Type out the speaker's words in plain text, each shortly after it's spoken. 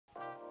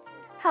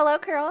Hello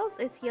curls,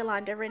 it's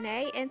Yolanda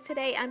Renee, and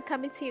today I'm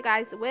coming to you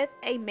guys with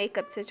a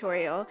makeup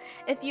tutorial.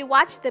 If you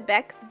watched the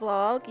Beck's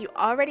vlog, you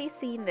already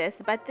seen this,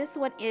 but this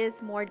one is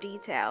more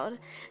detailed.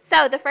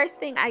 So the first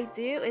thing I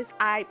do is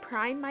I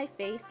prime my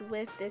face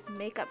with this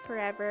Makeup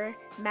Forever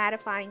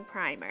mattifying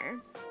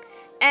primer.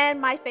 And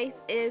my face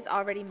is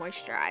already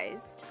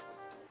moisturized.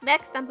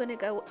 Next, I'm going to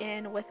go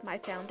in with my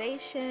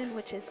foundation,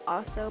 which is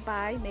also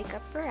by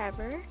Makeup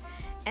Forever,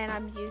 and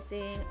I'm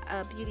using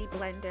a beauty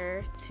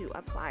blender to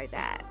apply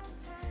that.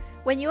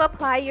 When you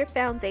apply your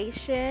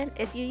foundation,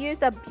 if you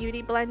use a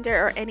beauty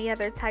blender or any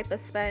other type of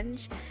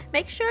sponge,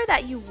 make sure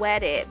that you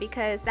wet it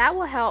because that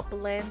will help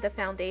blend the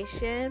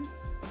foundation.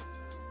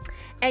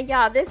 And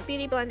y'all, this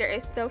beauty blender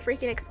is so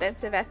freaking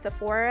expensive at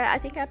Sephora. I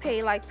think I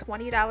paid like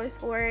 $20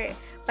 for it,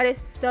 but it's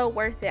so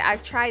worth it.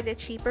 I've tried the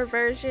cheaper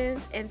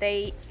versions and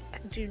they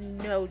do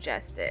no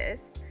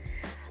justice.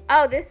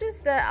 Oh, this is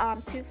the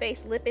Too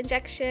Faced lip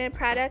injection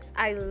product.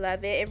 I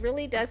love it. It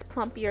really does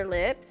plump your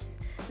lips.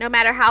 No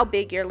matter how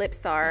big your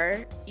lips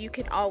are, you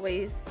can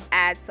always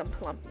add some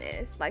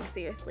plumpness. Like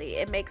seriously,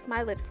 it makes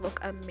my lips look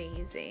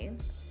amazing.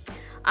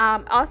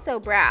 Also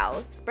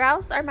brows.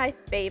 Brows are my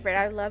favorite.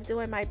 I love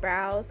doing my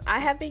brows. I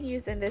have been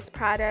using this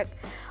product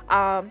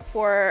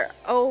for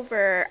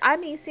over,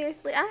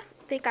 seriously, I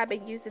think I've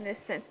been using this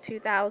since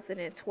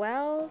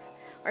 2012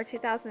 or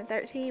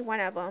 2013, one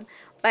of them.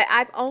 But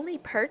I've only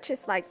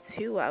purchased like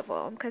 2 of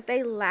them because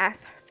they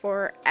last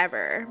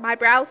forever. My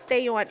brows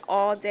stay on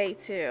all day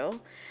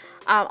too.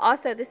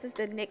 Also, this is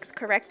the NYX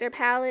Corrector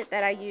palette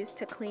that I use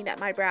to clean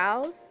up my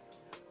brows.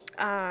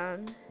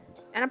 And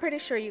I'm pretty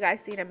sure you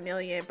guys seen a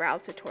million brow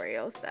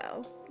tutorials,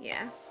 so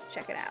yeah,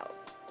 check it out.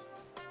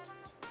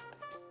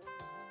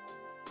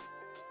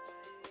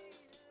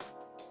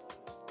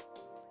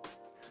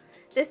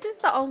 This is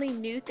the only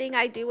new thing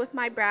I do with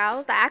my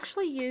brows. I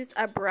actually use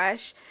a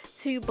brush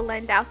to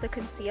blend out the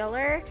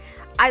concealer.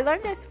 I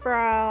learned this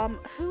from,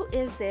 who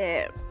is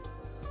it?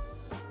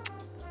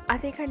 I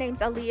think her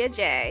name's Aaliyah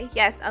J.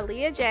 Yes,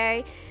 Aaliyah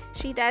J.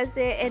 She does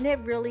it and it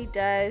really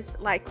does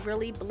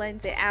really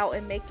blends it out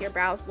and make your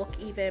brows look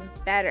even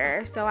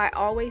better. So I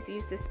always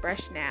use this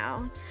brush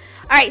now.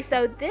 Alright,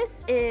 so this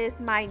is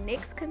my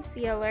NYX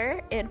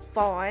concealer in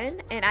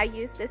Fawn, and I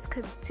use this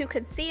to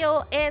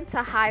conceal and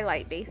to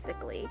highlight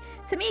basically.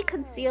 To me,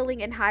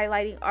 concealing and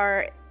highlighting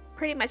are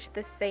pretty much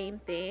the same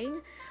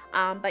thing.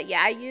 But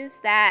yeah, I use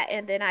that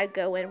and then I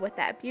go in with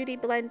that beauty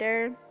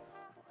blender.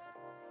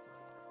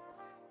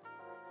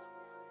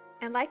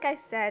 And like I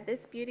said,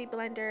 this beauty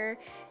blender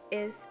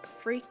is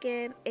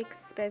freaking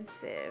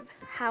expensive.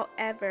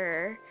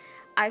 However,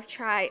 I've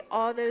tried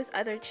all those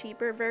other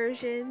cheaper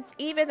versions,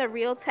 even the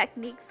Real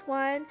Techniques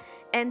one,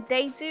 and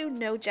they do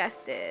no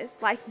justice,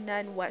 like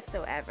none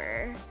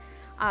whatsoever.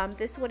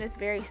 This one is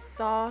very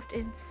soft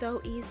and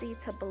so easy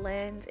to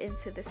blend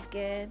into the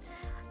skin,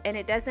 and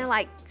it doesn't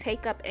like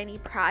take up any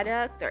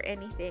product or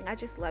anything. I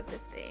just love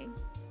this thing.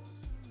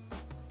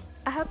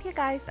 I hope you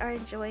guys are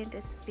enjoying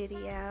this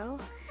video.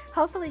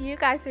 Hopefully you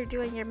guys are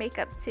doing your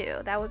makeup too.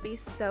 That would be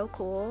so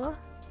cool.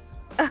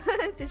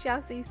 Did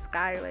y'all see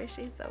Skylar?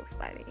 She's so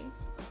funny.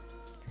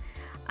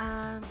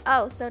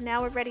 Oh, so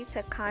now we're ready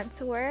to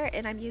contour,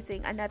 and I'm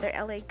using another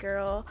LA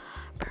Girl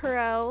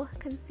Pro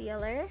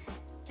concealer,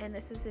 and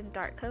this is in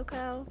Dark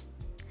Cocoa.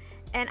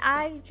 And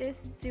I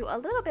just do a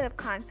little bit of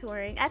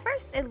contouring. At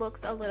first it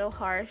looks a little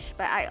harsh,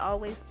 but I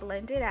always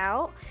blend it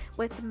out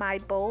with my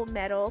Bold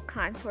Metal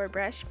contour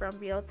brush from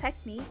Real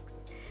Techniques.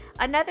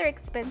 Another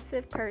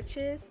expensive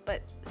purchase,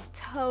 but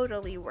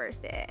totally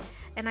worth it.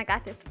 And I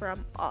got this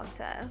from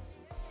Ulta.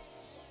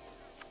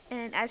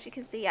 And as you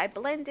can see, I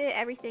blended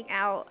everything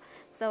out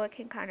so it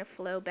can kind of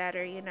flow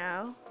better, you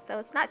know, so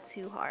it's not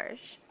too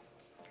harsh.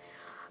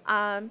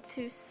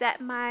 To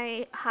set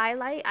my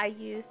highlight, I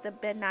use the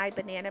Benign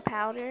Banana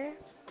Powder.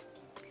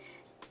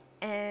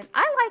 And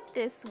I like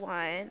this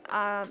one.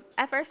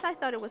 At first I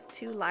thought it was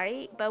too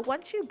light, but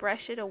once you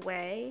brush it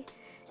away,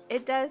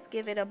 it does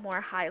give it a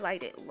more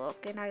highlighted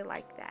look, and I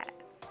like that.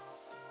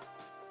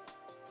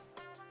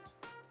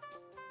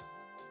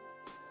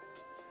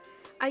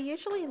 I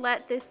usually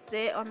let this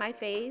sit on my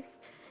face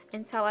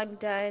until I'm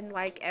done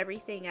like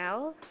everything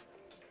else.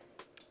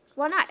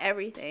 Well, not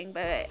everything,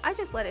 but I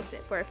just let it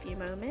sit for a few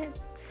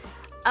moments.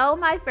 Oh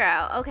my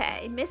bro,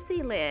 okay,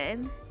 Missy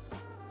Lynn.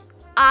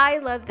 I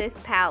love this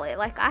palette.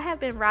 Like, I have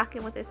been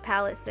rocking with this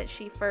palette since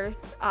she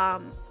first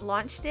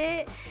launched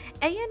it.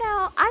 And you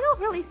know, I don't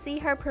really see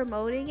her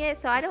promoting it,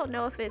 so I don't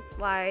know if it's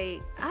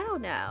like, I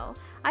don't know.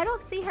 I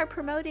don't see her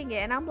promoting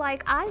it, and I'm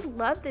like, I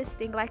love this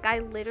thing. Like, I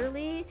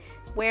literally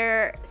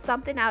wear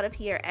something out of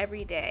here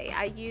every day.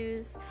 I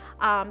use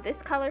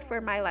this color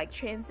for my like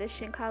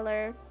transition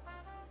color.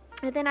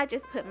 And then I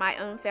just put my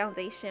own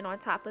foundation on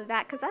top of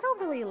that because I don't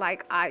really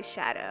like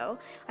eyeshadow.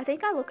 I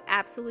think I look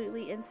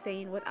absolutely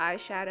insane with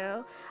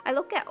eyeshadow. I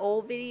look at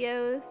old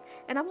videos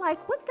and I'm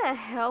like, what the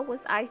hell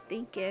was I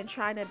thinking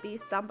trying to be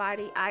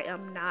somebody I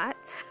am not?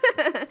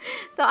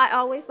 So I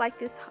always like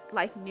this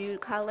like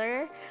nude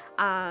color.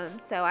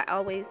 So I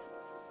always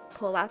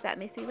pull out that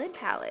Missy Lynn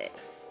palette.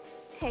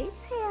 Hey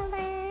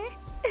Taylor.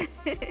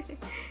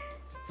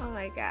 Oh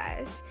my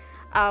gosh.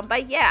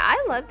 But yeah,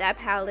 I love that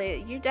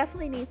palette. You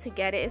definitely need to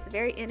get it. It's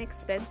very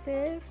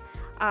inexpensive.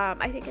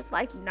 I think it's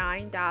like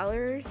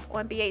 $9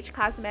 on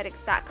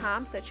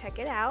bhcosmetics.com, so check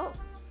it out.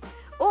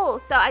 Oh,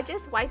 so I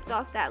just wiped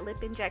off that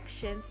lip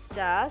injection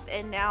stuff,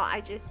 and now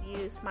I just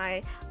use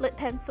my lip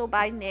pencil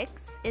by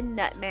NYX in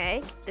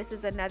Nutmeg. This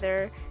is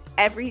another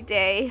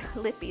everyday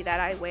lippy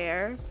that I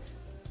wear.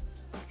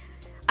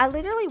 I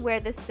literally wear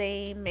the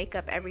same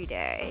makeup every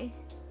day.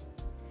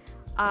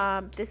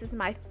 This is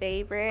my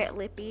favorite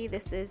lippy.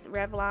 This is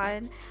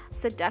Revlon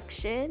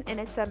Seduction, and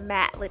it's a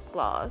matte lip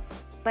gloss,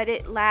 but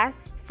it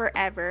lasts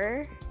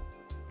forever.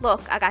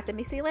 Look, I got the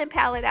Missy Lynn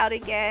palette out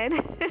again.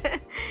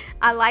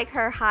 I like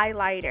her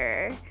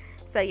highlighter.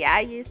 So yeah, I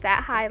use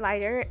that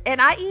highlighter.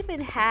 And I even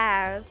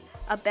have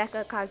a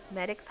Becca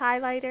Cosmetics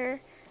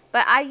highlighter,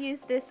 but I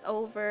use this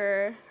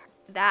over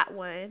that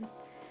one.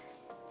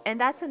 And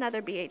that's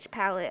another BH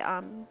palette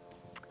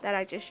that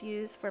I just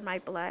used for my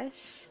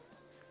blush.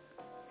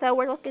 So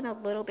we're looking a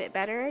little bit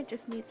better.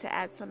 Just need to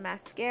add some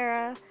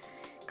mascara.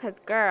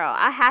 Because girl,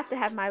 I have to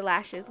have my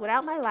lashes.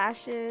 Without my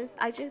lashes,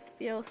 I just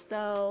feel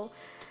so...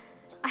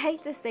 I hate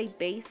to say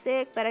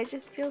basic, but I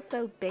just feel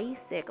so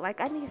basic. Like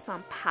I need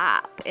some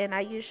pop. And I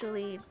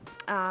usually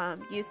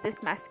use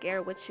this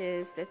mascara, which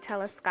is the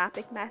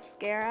Telescopic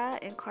Mascara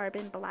in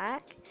Carbon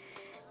Black.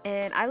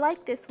 And I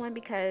like this one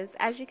because,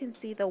 as you can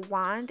see, the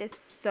wand is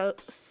so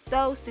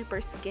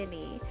super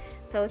skinny.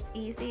 So it's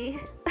easy.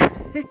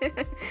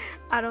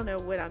 I don't know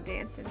what I'm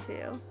dancing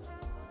to.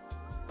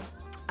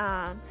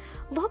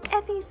 Look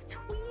at these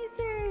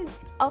tweezers.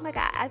 Oh my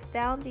god, I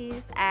found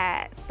these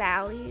at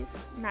Sally's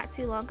not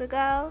too long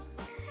ago,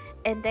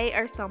 and they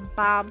are some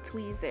bomb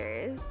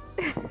tweezers.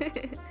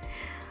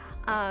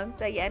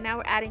 So yeah, now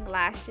we're adding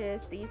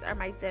lashes. These are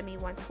my Demi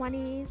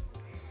 120s,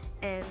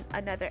 and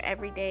another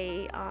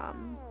everyday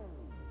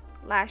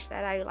lash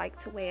that I like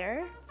to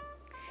wear.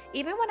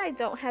 Even when I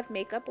don't have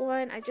makeup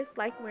on, I just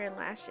like wearing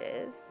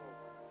lashes.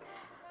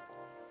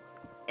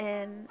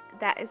 And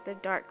that is the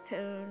dark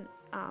tone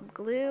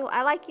glue.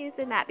 I like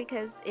using that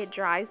because it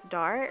dries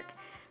dark,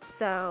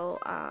 so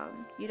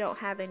you don't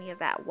have any of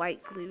that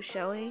white glue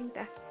showing.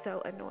 That's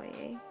so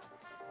annoying.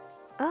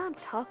 Oh, I'm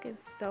talking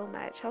so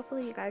much.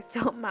 Hopefully you guys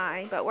don't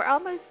mind, but we're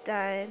almost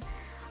done.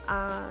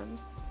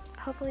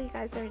 Hopefully you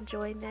guys are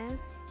enjoying this.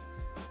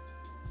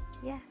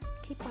 Yeah,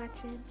 keep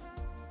watching.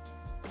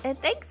 And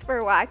thanks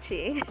for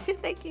watching.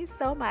 Thank you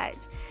so much.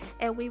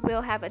 And we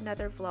will have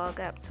another vlog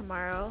up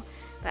tomorrow,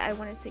 but I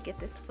wanted to get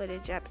this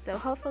footage up, so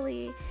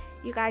hopefully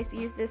you guys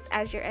use this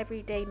as your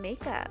everyday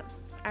makeup.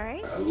 All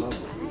right? I love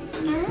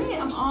it. All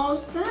right, I'm all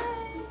done.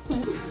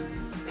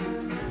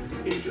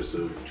 In just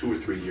a 2 or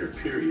 3 year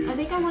period, I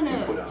think I want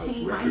to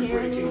tint my hair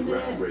a little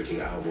bit. Groundbreaking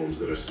albums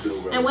that are still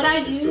relevant. And what I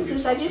use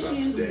is I just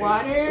use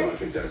water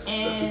so that's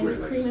and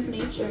Cream of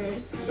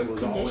Nature's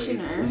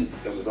conditioner,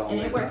 and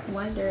it works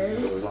wonders.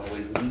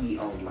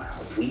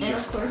 And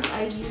of course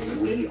I use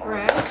this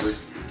brush.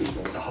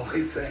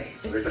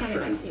 It's kind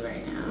of messy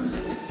right now.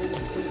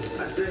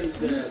 I think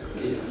that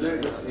his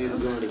legacy is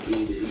going to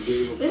be that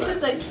he gave This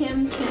is a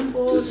Kim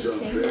Kimble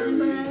detangling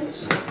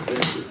brush.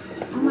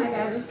 Oh my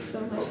god, there's so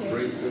much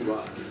hair.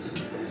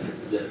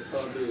 That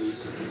others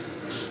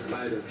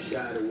might have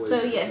shied away.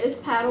 So yeah, this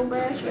paddle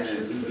brush, which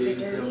was super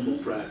dirty,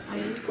 I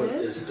use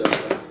this. Do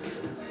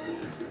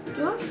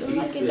I feel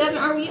like it? Devin,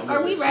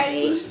 are we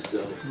ready?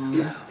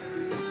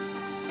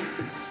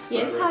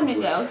 Yeah, it's time to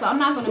go, so I'm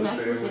not going to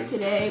mess with it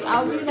today.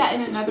 I'll do that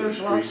in another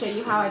vlog, show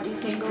you how I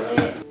detangle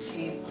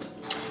it.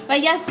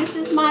 But yes, this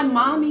is my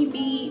mommy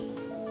beat.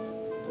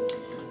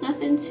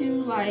 Nothing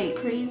too like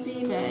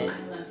crazy, but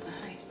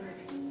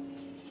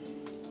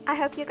I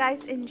hope you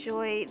guys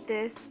enjoyed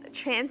this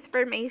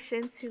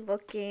transformation to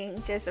looking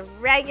just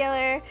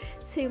regular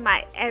to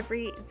my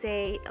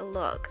everyday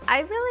look.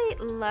 I really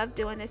love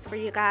doing this for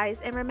you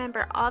guys, and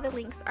remember, all the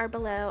links are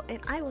below, and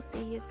I will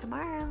see you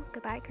tomorrow.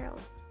 Goodbye, girls.